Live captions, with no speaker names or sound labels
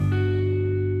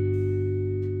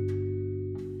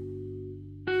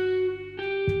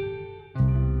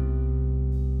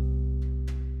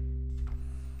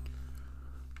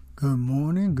Good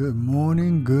morning,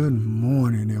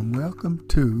 and welcome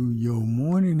to your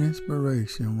morning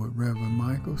inspiration with Reverend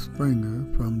Michael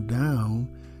Springer from Down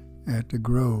at the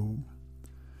Grove.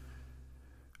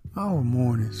 Our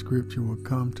morning scripture will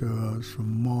come to us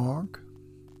from Mark,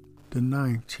 the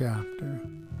 9th chapter,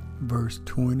 verse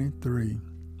 23.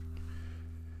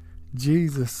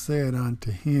 Jesus said unto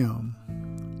him,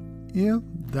 If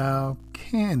thou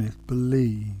canst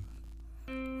believe,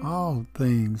 all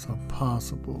things are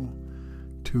possible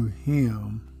to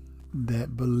him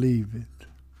that believeth.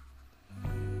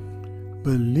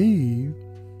 Believe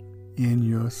in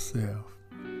yourself.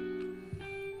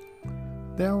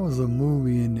 There was a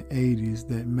movie in the 80s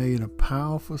that made a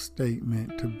powerful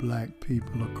statement to black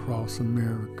people across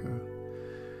America.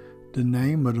 The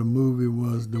name of the movie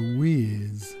was The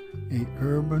Wiz, an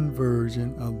urban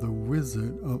version of The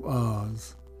Wizard of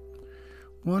Oz.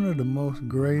 One of the most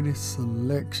greatest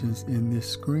selections in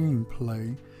this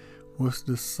screenplay was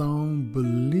the song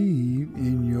Believe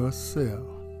in Yourself.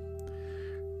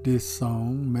 This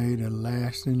song made a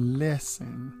lasting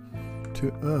lesson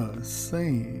to us,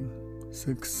 saying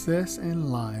success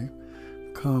in life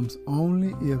comes only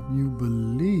if you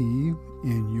believe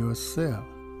in yourself.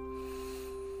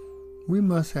 We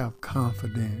must have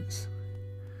confidence.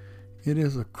 It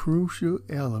is a crucial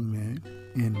element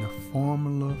in the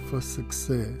formula for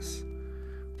success.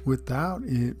 Without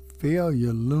it,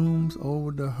 failure looms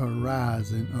over the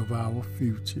horizon of our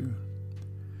future.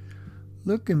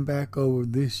 Looking back over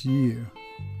this year,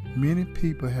 many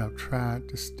people have tried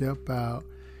to step out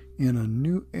in a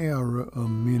new era of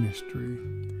ministry.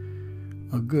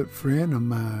 A good friend of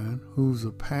mine, who's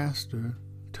a pastor,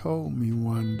 told me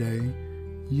one day,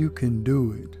 "You can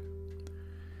do it."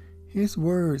 His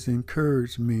words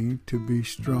encouraged me to be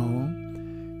strong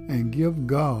and give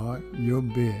God your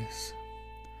best.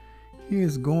 He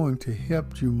is going to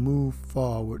help you move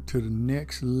forward to the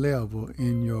next level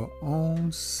in your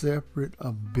own separate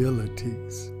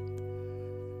abilities.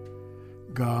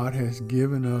 God has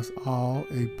given us all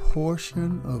a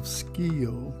portion of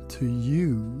skill to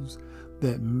use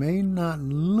that may not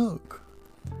look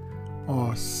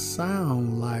or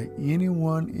sound like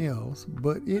anyone else,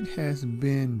 but it has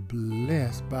been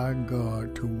blessed by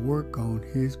God to work on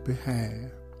His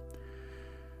behalf.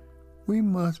 We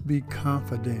must be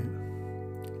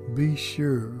confident, be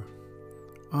sure,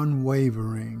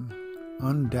 unwavering,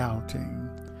 undoubting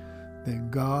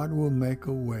that God will make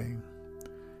a way.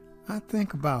 I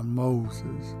think about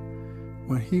Moses.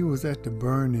 When he was at the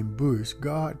burning bush,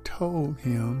 God told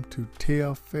him to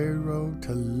tell Pharaoh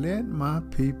to let my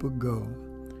people go.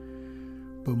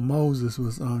 But Moses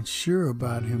was unsure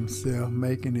about himself,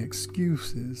 making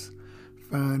excuses,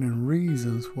 finding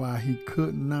reasons why he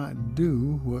could not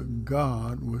do what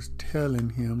God was telling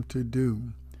him to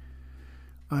do,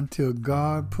 until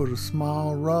God put a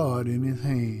small rod in his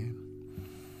hand.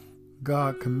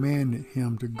 God commanded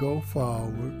him to go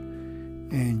forward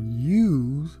and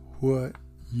use what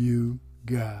you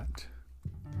got.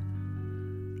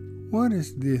 What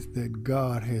is this that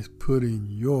God has put in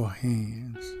your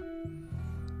hands?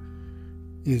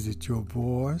 Is it your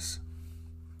voice,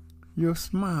 your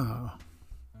smile,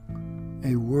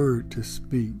 a word to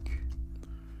speak,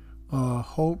 or a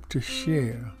hope to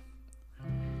share?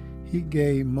 He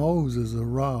gave Moses a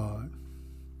rod.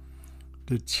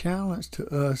 The challenge to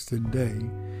us today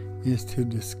is to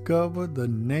discover the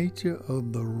nature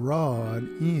of the rod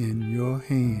in your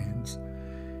hands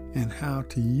and how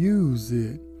to use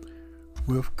it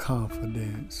with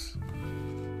confidence.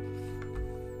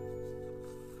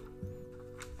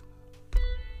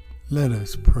 Let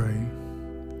us pray.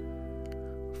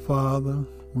 Father,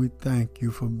 we thank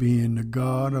you for being the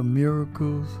God of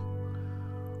miracles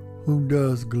who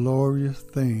does glorious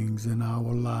things in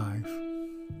our life.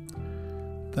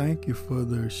 Thank you for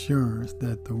the assurance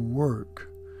that the work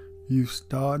you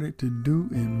started to do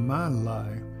in my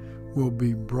life will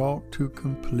be brought to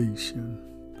completion.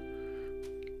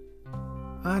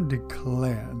 I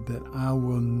declare that I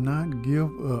will not give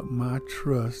up my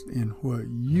trust in what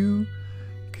you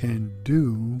can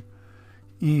do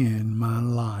in my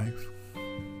life.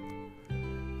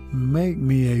 Make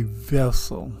me a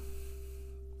vessel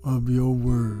of your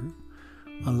word.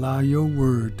 Allow your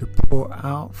word to pour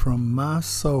out from my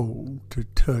soul to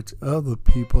touch other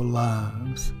people's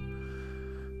lives.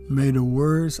 May the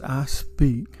words I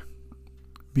speak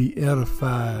be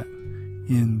edified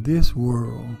in this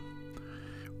world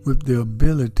with the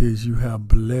abilities you have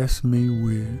blessed me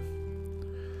with.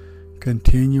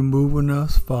 Continue moving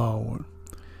us forward,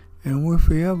 and we'll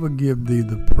forever give thee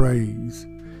the praise.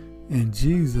 In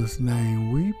Jesus'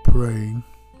 name we pray.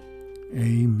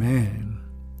 Amen.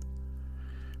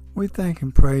 We thank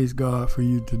and praise God for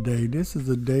you today. This is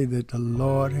a day that the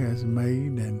Lord has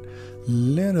made, and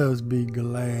let us be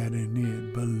glad in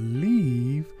it.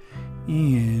 Believe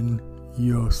in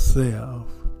yourself.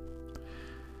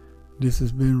 This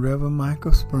has been Reverend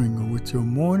Michael Springer with your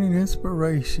morning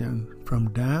inspiration from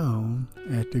down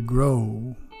at the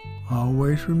Grove.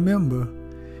 Always remember,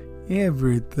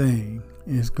 everything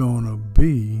is going to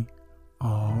be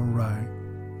all right.